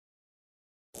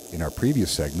In our previous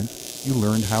segment, you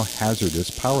learned how hazardous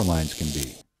power lines can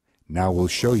be. Now we'll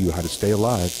show you how to stay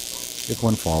alive if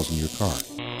one falls in your car.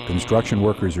 Construction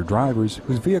workers or drivers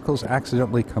whose vehicles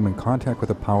accidentally come in contact with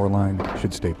a power line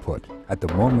should stay put. At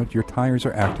the moment, your tires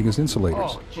are acting as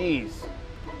insulators. Oh, geez.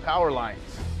 Power lines.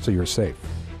 So you're safe.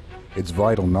 It's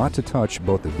vital not to touch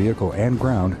both the vehicle and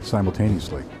ground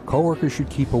simultaneously. Coworkers should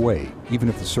keep away, even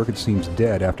if the circuit seems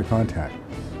dead after contact.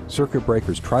 Circuit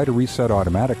breakers try to reset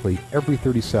automatically every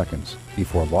 30 seconds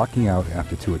before locking out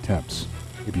after 2 attempts.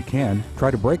 If you can, try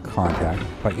to break contact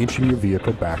by inching your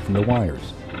vehicle back from the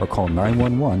wires, or call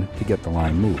 911 to get the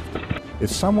line moved. If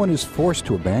someone is forced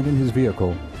to abandon his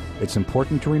vehicle, it's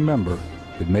important to remember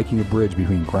that making a bridge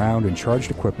between ground and charged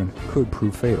equipment could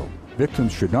prove fatal.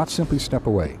 Victims should not simply step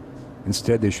away.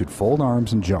 Instead, they should fold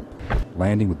arms and jump,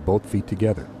 landing with both feet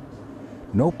together.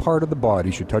 No part of the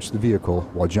body should touch the vehicle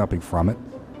while jumping from it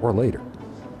or later.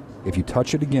 If you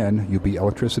touch it again, you'll be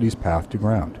electricity's path to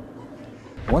ground.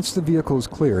 Once the vehicle is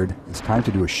cleared, it's time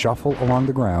to do a shuffle along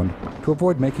the ground to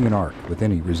avoid making an arc with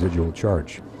any residual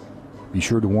charge. Be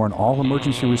sure to warn all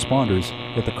emergency responders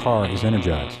that the car is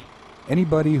energized.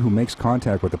 Anybody who makes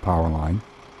contact with the power line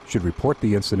should report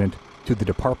the incident to the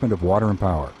Department of Water and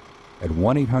Power at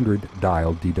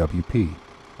 1-800-DIAL-DWP.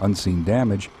 Unseen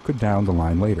damage could down the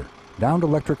line later. Downed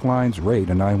electric lines rate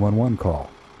a 911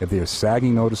 call. If they are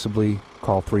sagging noticeably,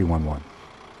 call 311.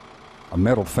 A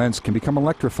metal fence can become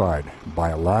electrified by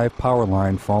a live power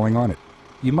line falling on it.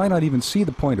 You might not even see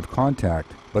the point of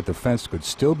contact, but the fence could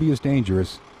still be as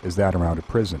dangerous as that around a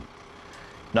prison.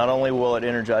 Not only will it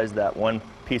energize that one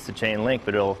piece of chain link,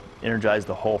 but it'll energize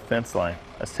the whole fence line.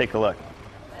 Let's take a look.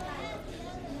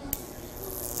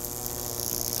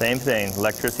 Same thing,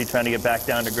 electricity trying to get back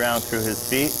down to ground through his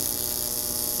feet,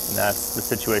 and that's the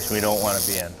situation we don't want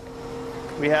to be in.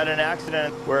 We had an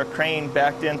accident where a crane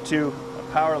backed into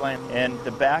a power line, and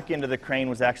the back end of the crane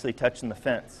was actually touching the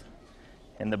fence.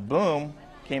 And the boom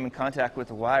came in contact with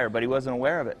the wire, but he wasn't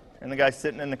aware of it. And the guy's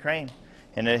sitting in the crane,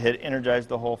 and it had energized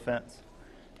the whole fence.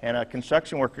 And a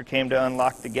construction worker came to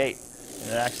unlock the gate,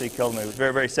 and it actually killed him. It was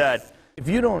very, very sad. If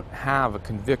you don't have a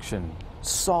conviction,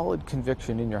 solid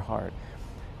conviction in your heart,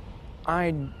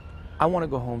 I want to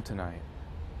go home tonight.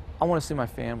 I want to see my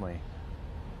family.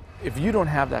 If you don't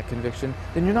have that conviction,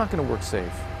 then you're not going to work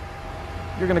safe.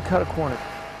 You're going to cut a corner.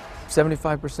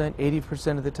 75%,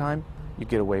 80% of the time, you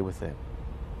get away with it.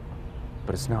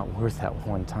 But it's not worth that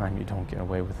one time you don't get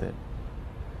away with it.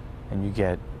 And you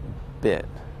get bit.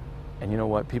 And you know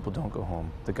what? People don't go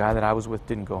home. The guy that I was with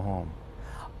didn't go home.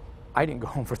 I didn't go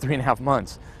home for 3.5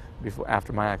 months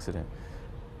after my accident.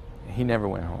 He never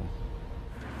went home.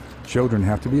 Children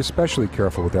have to be especially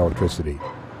careful with electricity.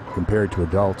 Compared to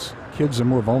adults, kids are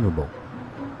more vulnerable.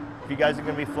 If you guys are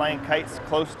going to be flying kites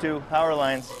close to power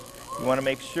lines, you want to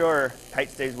make sure kite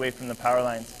stays away from the power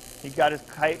lines. He got his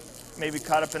kite maybe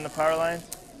caught up in the power lines,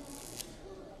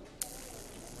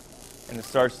 and it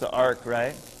starts to arc,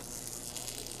 right?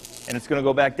 And it's going to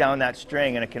go back down that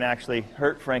string, and it can actually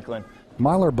hurt Franklin.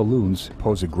 Mylar balloons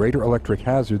pose a greater electric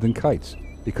hazard than kites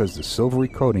because the silvery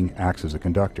coating acts as a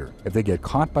conductor. If they get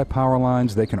caught by power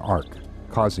lines, they can arc,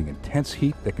 causing intense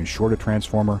heat that can short a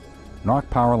transformer, knock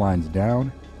power lines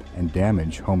down, and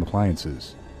damage home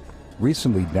appliances.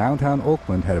 Recently, downtown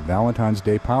Oakland had a Valentine's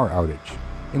Day power outage.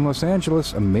 In Los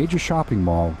Angeles, a major shopping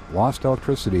mall lost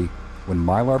electricity when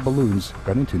Mylar balloons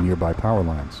got into nearby power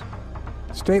lines.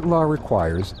 State law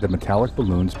requires that metallic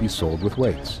balloons be sold with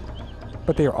weights,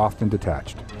 but they are often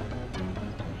detached.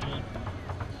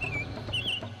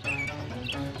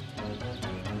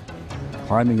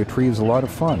 Climbing a tree is a lot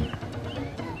of fun,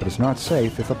 but it's not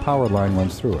safe if a power line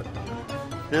runs through it.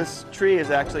 This tree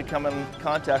has actually come in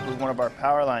contact with one of our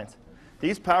power lines.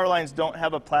 These power lines don't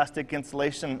have a plastic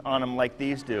insulation on them like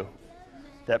these do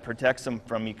that protects them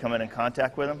from you coming in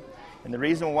contact with them. And the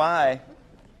reason why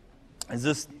is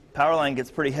this power line gets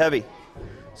pretty heavy.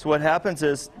 So what happens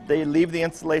is they leave the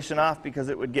insulation off because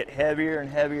it would get heavier and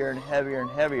heavier and heavier and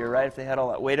heavier, right, if they had all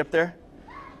that weight up there.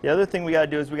 The other thing we got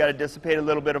to do is we got to dissipate a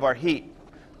little bit of our heat.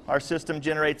 Our system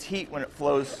generates heat when it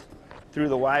flows through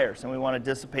the wires, and we want to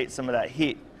dissipate some of that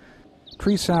heat.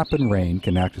 Tree sap and rain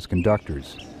can act as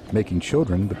conductors, making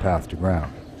children the path to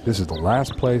ground. This is the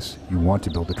last place you want to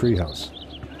build a treehouse.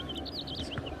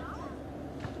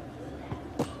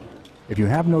 If you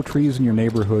have no trees in your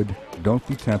neighborhood, don't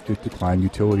be tempted to climb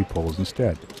utility poles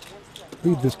instead.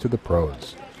 Leave this to the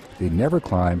pros. They never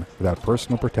climb without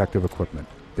personal protective equipment.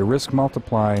 The risks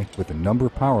multiply with the number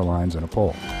of power lines on a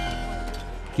pole.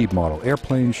 Keep model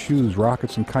airplanes, shoes,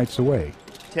 rockets, and kites away.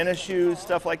 Tennis shoes,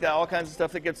 stuff like that, all kinds of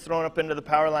stuff that gets thrown up into the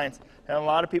power lines. And a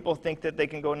lot of people think that they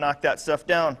can go knock that stuff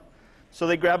down. So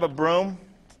they grab a broom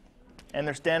and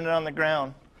they're standing on the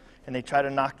ground, and they try to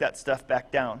knock that stuff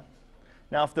back down.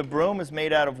 Now, if the broom is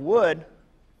made out of wood,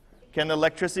 can the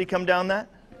electricity come down that?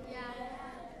 Yeah.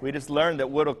 We just learned that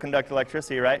wood will conduct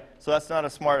electricity, right? So that's not a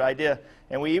smart idea.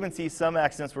 And we even see some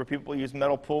accidents where people use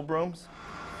metal pull brooms.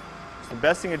 So the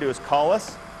best thing to do is call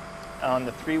us on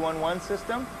the 311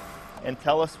 system and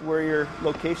tell us where your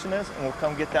location is, and we'll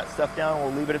come get that stuff down.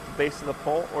 We'll leave it at the base of the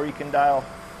pole, or you can dial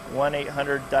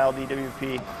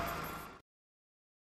 1-800-DIAL-DWP